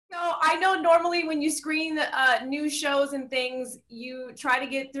I know normally when you screen new shows and things, you try to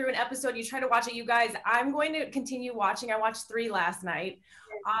get through an episode, you try to watch it. You guys, I'm going to continue watching. I watched 3 last night.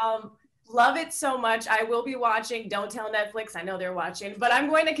 Love it so much. I will be watching. Don't tell Netflix. I know they're watching, but I'm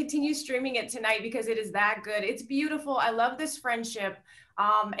going to continue streaming it tonight because it is that good. It's beautiful. I love this friendship.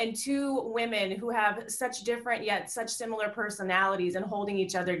 And 2 women who have such different yet such similar personalities and holding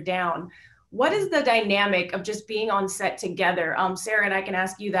each other down. What is the dynamic of just being on set together? Sarah, and I can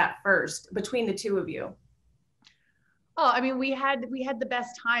ask you that first, between the 2 of you. Oh, I mean, we had the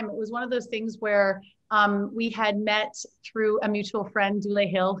best time. It was one of those things where we had met through a mutual friend, Dule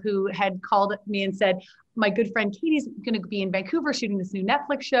Hill, who had called me and said, my good friend Katie's going to be in Vancouver shooting this new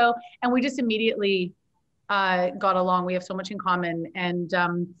Netflix show. And we just immediately got along. We have so much in common. And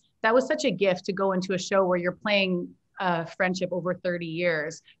that was such a gift to go into a show where you're playing a friendship over 30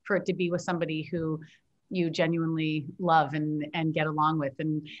 years, for it to be with somebody who you genuinely love and get along with.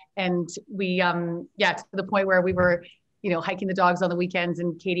 And we, to the point where we were, hiking the dogs on the weekends,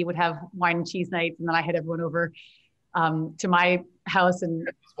 and Katie would have wine and cheese nights. And then I had everyone over to my house, and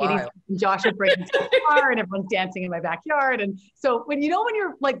Katie's and Josh would bring the car, and everyone's dancing in my backyard. And so when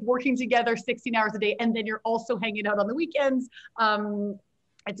you're like working together 16 hours a day, and then you're also hanging out on the weekends,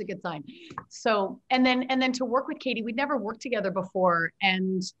 it's a good sign. So, and then to work with Katie, we'd never worked together before.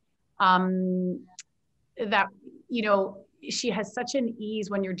 And that, she has such an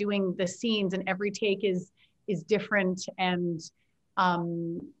ease when you're doing the scenes, and every take is different. And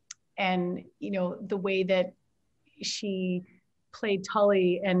the way that she played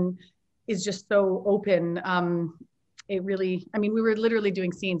Tully and is just so open. It really, we were literally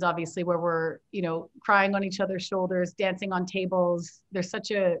doing scenes, obviously, where we're, crying on each other's shoulders, dancing on tables. There's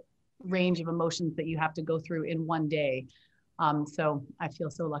such a range of emotions that you have to go through in one day. So I feel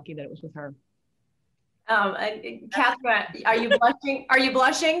so lucky that it was with her. Katherine, are you blushing? Are you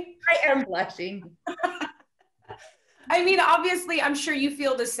blushing? I am blushing. Obviously, I'm sure you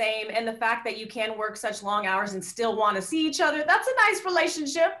feel the same. And the fact that you can work such long hours and still want to see each other, that's a nice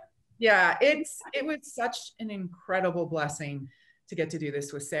relationship. Yeah, it was such an incredible blessing to get to do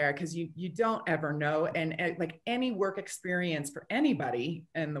this with Sarah, because you don't ever know. And like any work experience for anybody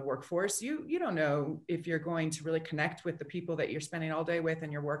in the workforce, you don't know if you're going to really connect with the people that you're spending all day with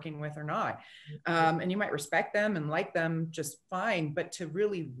and you're working with or not. And you might respect them and like them just fine, but to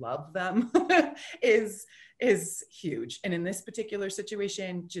really love them is huge. And in this particular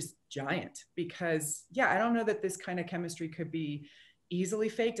situation, just giant, because I don't know that this kind of chemistry could be easily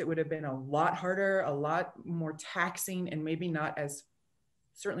faked. It would have been a lot harder, a lot more taxing, and maybe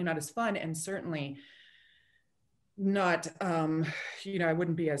certainly not as fun, and certainly not, I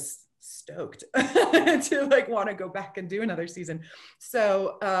wouldn't be as stoked to like want to go back and do another season.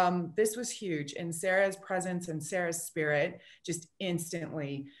 So this was huge, and Sarah's presence and Sarah's spirit just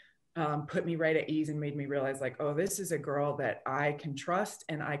instantly put me right at ease and made me realize, like, oh, this is a girl that I can trust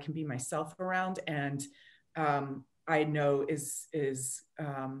and I can be myself around, and I know is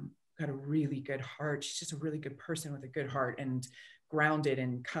got a really good heart. She's just a really good person with a good heart, and grounded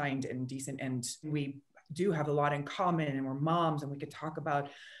and kind and decent. And we do have a lot in common, and we're moms, and we could talk about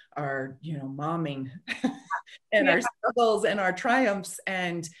our, momming and our struggles and our triumphs.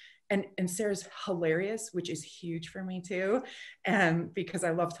 And Sarah's hilarious, which is huge for me too. And because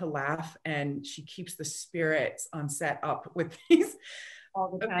I love to laugh, and she keeps the spirits on set up with these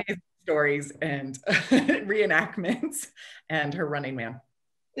all the time stories and reenactments, and her Running Man.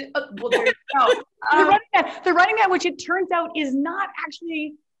 Well, there you go. The running man, which it turns out is not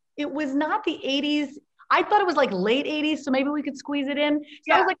actually, it was not the 80s. I thought it was like late 80s, so maybe we could squeeze it in. So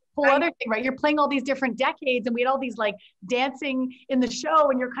that was like a whole other thing, right? You're playing all these different decades, and we had all these like dancing in the show,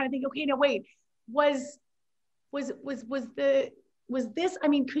 and you're kind of thinking, okay, no, wait, was this,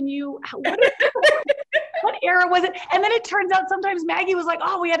 can you, what era was it? And then it turns out sometimes Maggie was like,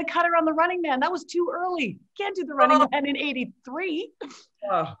 oh, we had to cut her on the Running Man. That was too early. Can't do the Running Man in 83.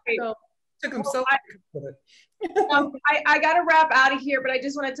 Oh, so took them so long with it. I got to wrap out of here, but I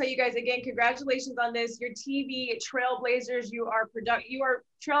just want to tell you guys again, congratulations on this. Your TV trailblazers. You are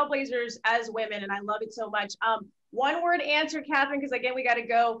trailblazers as women, and I love it so much. One word answer, Katherine, because again, we got to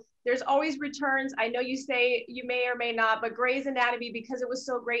go. There's always returns. I know you say you may or may not, but Grey's Anatomy, because it was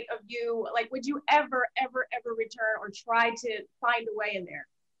so great of you, like, would you ever return or try to find a way in there?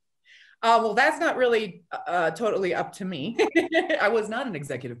 Well, that's not really totally up to me. I was not an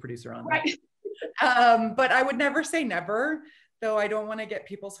executive producer on that. Right. But I would never say never, though I don't want to get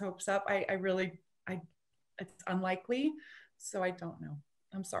people's hopes up. It's unlikely. So I don't know.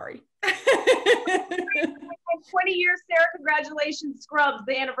 I'm sorry. 20 years, Sarah, congratulations. Scrubs,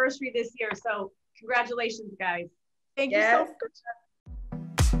 the anniversary this year. So congratulations, guys. Thank you so much.